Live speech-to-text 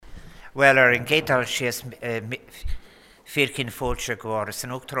Well, ar an gédal sias fircin fóilse goras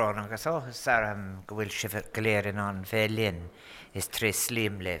an Uachtarán agus áthas go bhfuil si goléireann an bheith is Tris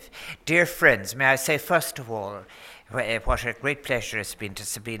Liamliv. Dear friends, may I say first of all, what a great pleasure it's been to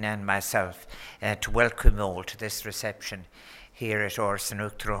Sabina and myself to welcome you all to this reception here at Ors an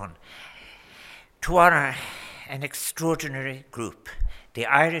Uachtarán. To honour an extraordinary group, the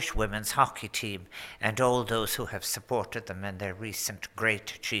Irish women's hockey team, and all those who have supported them in their recent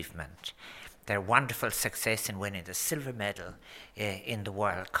great achievement, their wonderful success in winning the silver medal in the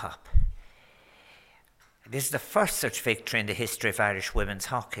World Cup. This is the first such victory in the history of Irish women's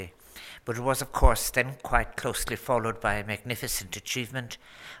hockey, but it was of course then quite closely followed by a magnificent achievement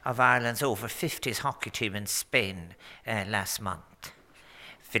of Ireland's over 50s hockey team in Spain last month.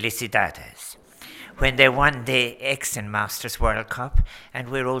 Felicidades. When they won the Exon Masters World Cup, and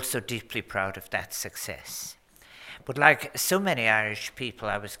we're also deeply proud of that success. But like so many Irish people,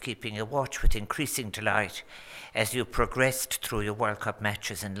 I was keeping a watch with increasing delight as you progressed through your World Cup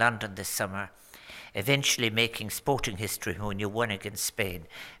matches in London this summer, eventually making sporting history when you won against Spain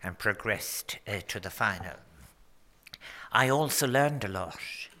and progressed to the final. I also learned a lot.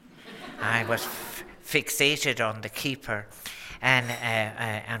 I was fixated on the keeper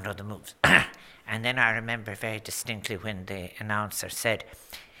and on the moves. And then I remember very distinctly when the announcer said,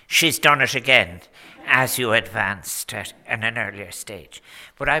 "She's done it again," as you advanced at an earlier stage.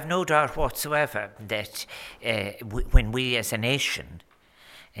 But I've no doubt whatsoever that when we as a nation,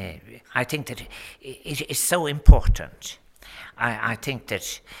 I think that it is so important. I think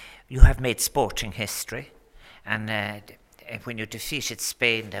that you have made sporting history, and when you defeated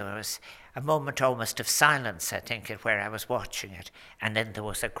Spain, there was a moment almost of silence, I think, where I was watching it, and then there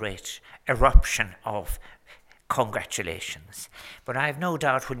was a great eruption of congratulations. But I have no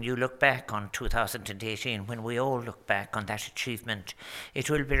doubt when you look back on 2018, when we all look back on that achievement, it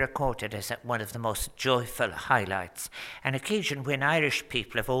will be recorded as one of the most joyful highlights, an occasion when Irish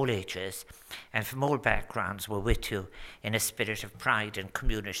people of all ages and from all backgrounds were with you in a spirit of pride and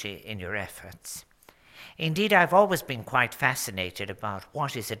community in your efforts. Indeed, I've always been quite fascinated about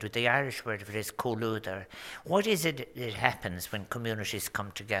what is it with the Irish word for it is colúdar. What is it that happens when communities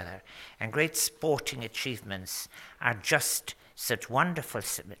come together? And great sporting achievements are just such wonderful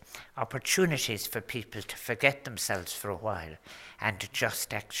opportunities for people to forget themselves for a while and to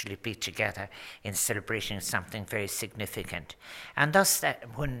just actually be together in celebrating something very significant. And thus,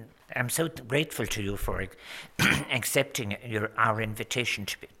 when I'm so grateful to you for accepting our invitation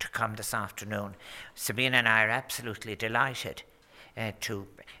to come this afternoon. Sabina and I are absolutely delighted to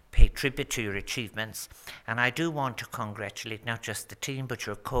pay tribute to your achievements. And I do want to congratulate not just the team, but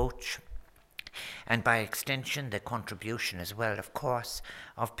your coach, and by extension, the contribution as well, of course,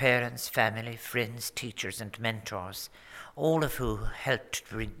 of parents, family, friends, teachers, and mentors, all of who helped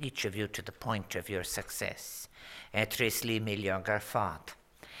bring each of you to the point of your success. Tris Liamliv Garfad.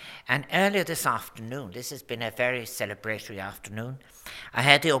 And earlier this afternoon, this has been a very celebratory afternoon, I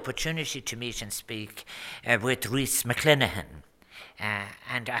had the opportunity to meet and speak with Rhys McClenaghan.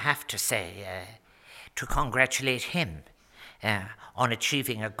 And I have to say, to congratulate him on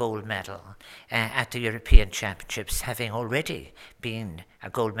achieving a gold medal at the European Championships, having already been a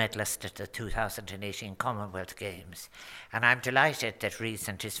gold medalist at the 2018 Commonwealth Games. And I'm delighted that Rhys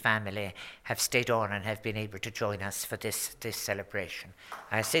and his family have stayed on and have been able to join us for this celebration.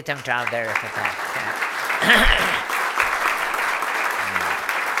 I see them down there at the back.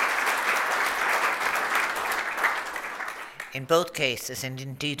 In both cases, and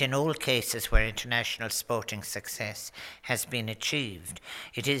indeed in all cases where international sporting success has been achieved,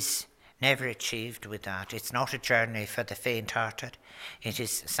 it is never achieved without. It's not a journey for the faint-hearted. It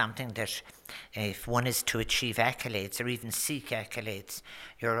is something that if one is to achieve accolades or even seek accolades,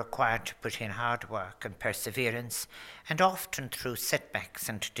 you're required to put in hard work and perseverance, and often through setbacks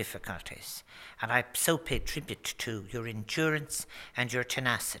and difficulties. And I so pay tribute to your endurance and your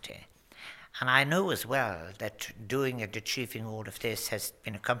tenacity. And I know as well that doing and achieving all of this has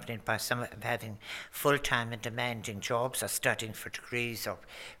been accompanied by some having full-time and demanding jobs or studying for degrees or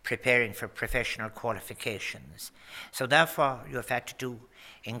preparing for professional qualifications. So therefore, you have had to do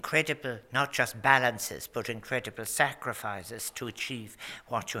incredible, not just balances, but incredible sacrifices to achieve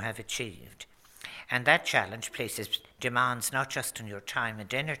what you have achieved. And that challenge places demands not just on your time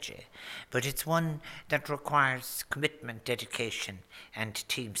and energy, but it's one that requires commitment, dedication, and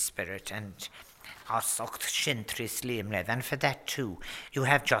team spirit. And and for that too, you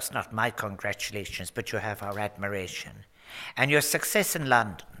have just not my congratulations, but you have our admiration. And your success in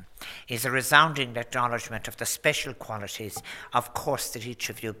London is a resounding acknowledgement of the special qualities, of course, that each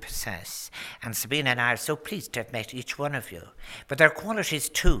of you possess. And Sabina and I are so pleased to have met each one of you. But there are qualities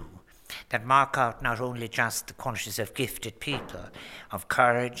too that mark out not only just the qualities of gifted people, of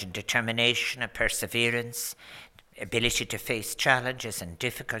courage and determination and perseverance, ability to face challenges and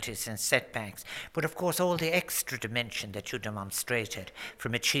difficulties and setbacks, but of course all the extra dimension that you demonstrated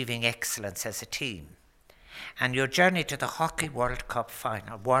from achieving excellence as a team. And your journey to the Hockey World Cup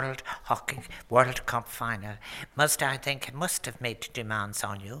final, World Cup final, must have made demands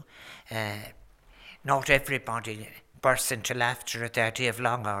on you. Not everybody bursts into laughter at the idea of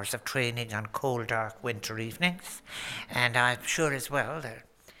long hours of training on cold, dark winter evenings. And I'm sure as well that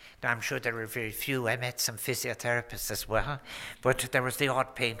there were very few. I met some physiotherapists as well, but there was the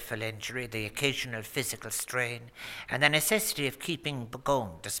odd painful injury, the occasional physical strain, and the necessity of keeping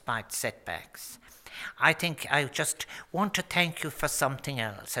going despite setbacks. I think I just want to thank you for something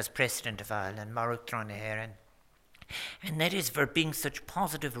else as President of Ireland, Maruk Dronaheran, and that is for being such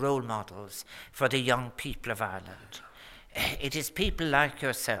positive role models for the young people of Ireland. It is people like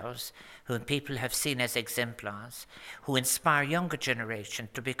yourselves, who people have seen as exemplars, who inspire younger generation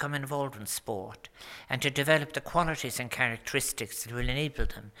to become involved in sport and to develop the qualities and characteristics that will enable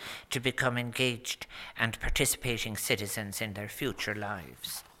them to become engaged and participating citizens in their future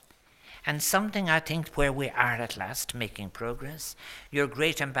lives. And something I think where we are at last making progress, you're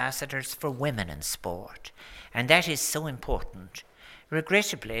great ambassadors for women in sport, and that is so important.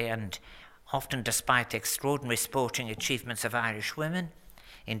 Regrettably, and often despite the extraordinary sporting achievements of Irish women,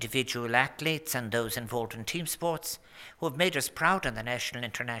 individual athletes and those involved in team sports who have made us proud on the national and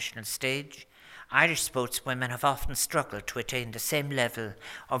international stage, Irish sportswomen have often struggled to attain the same level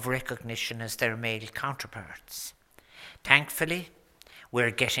of recognition as their male counterparts. Thankfully,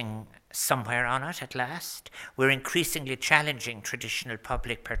 we're getting somewhere on it at last. We're increasingly challenging traditional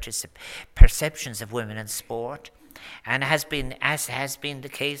public perceptions of women in sport, and as has been the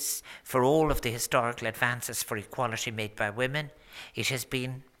case for all of the historical advances for equality made by women, it has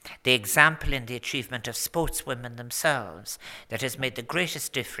been the example in the achievement of sportswomen themselves that has made the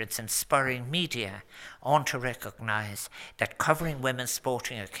greatest difference in spurring media on to recognise that covering women's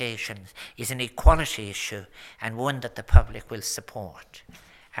sporting occasions is an equality issue and one that the public will support.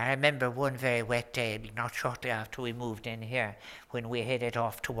 I remember one very wet day, not shortly after we moved in here, when we headed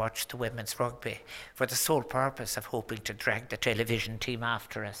off to watch the women's rugby for the sole purpose of hoping to drag the television team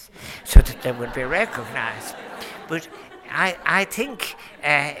after us so that they would be recognised. But I think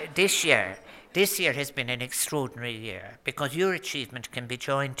this year has been an extraordinary year because your achievement can be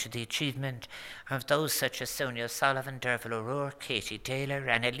joined to the achievement of those such as Sonia O'Sullivan, Derval O'Rourke, Katie Taylor,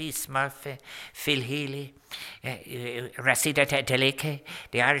 Annalise Murphy, Phil Healy, Rashida Deleke,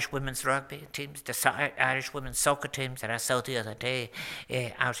 the Irish women's rugby teams, the Irish women's soccer teams that I saw the other day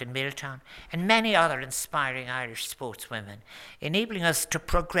out in Milltown, and many other inspiring Irish sportswomen, enabling us to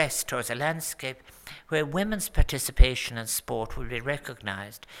progress towards a landscape where women's participation in sport will be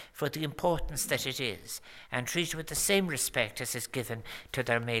recognised for the importance that it is and treated with the same respect as is given to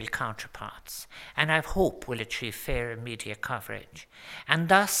their male counterparts, and I hope will achieve fairer media coverage. And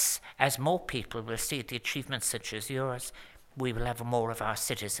thus, as more people will see the achievements such as yours, we will have more of our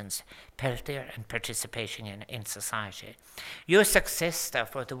citizens healthier and participating in society. Your success,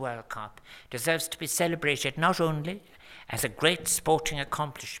 therefore, the World Cup deserves to be celebrated not only as a great sporting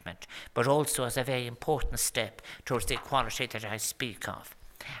accomplishment, but also as a very important step towards the equality that I speak of.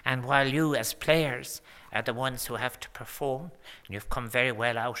 And while you as players are the ones who have to perform, and you've come very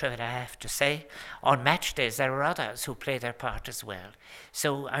well out of it, I have to say, on match days there are others who play their part as well.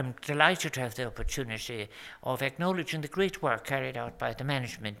 So I'm delighted to have the opportunity of acknowledging the great work carried out by the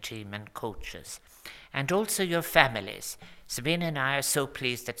management team and coaches, and also your families. Sabina and I are so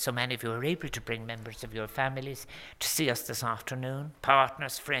pleased that so many of you are able to bring members of your families to see us this afternoon,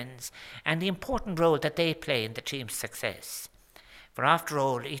 partners, friends, and the important role that they play in the team's success. For after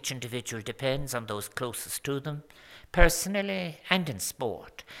all, each individual depends on those closest to them, personally and in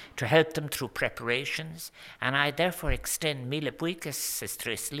sport, to help them through preparations, and I therefore extend Mila Buikas,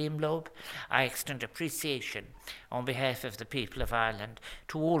 Istris Limlob. I extend appreciation on behalf of the people of Ireland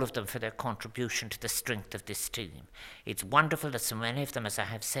to all of them for their contribution to the strength of this team. It's wonderful that so many of them, as I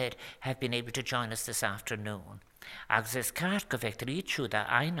have said, have been able to join us this afternoon. Agus is ceart go bheith ríú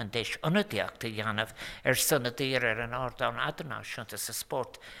a ein an deis unadiachta dhéanamh sunnadír an ardán adarnáisiúnta sa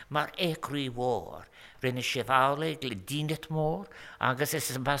sport mar écrí mhór. Rinne sibh álaigh le dínit mór, agus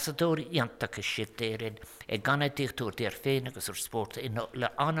is ambassadór iontacha sibh déirin ganna díchtúr déir féin agus úr sport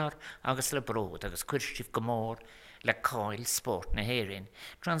le anar agus le bród agus cuir sibh go mór le cáil sport na héirin.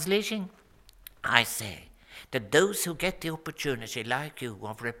 Translating, I say that those who get the opportunity, like you,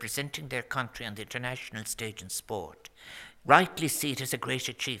 of representing their country on the international stage in sport, rightly see it as a great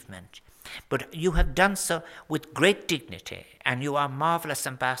achievement, But you have done so with great dignity, and you are marvellous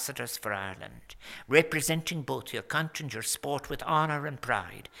ambassadors for Ireland, representing both your country and your sport with honour and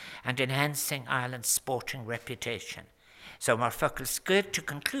pride, and enhancing Ireland's sporting reputation. So, Marfuckles, good to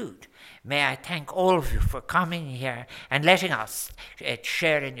conclude. May I thank all of you for coming here and letting us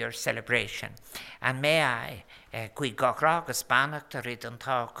share in your celebration. And may I, and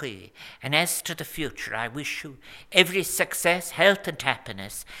as to the future, I wish you every success, health and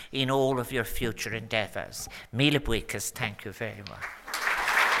happiness in all of your future endeavours. Míle buíochas, thank you very much.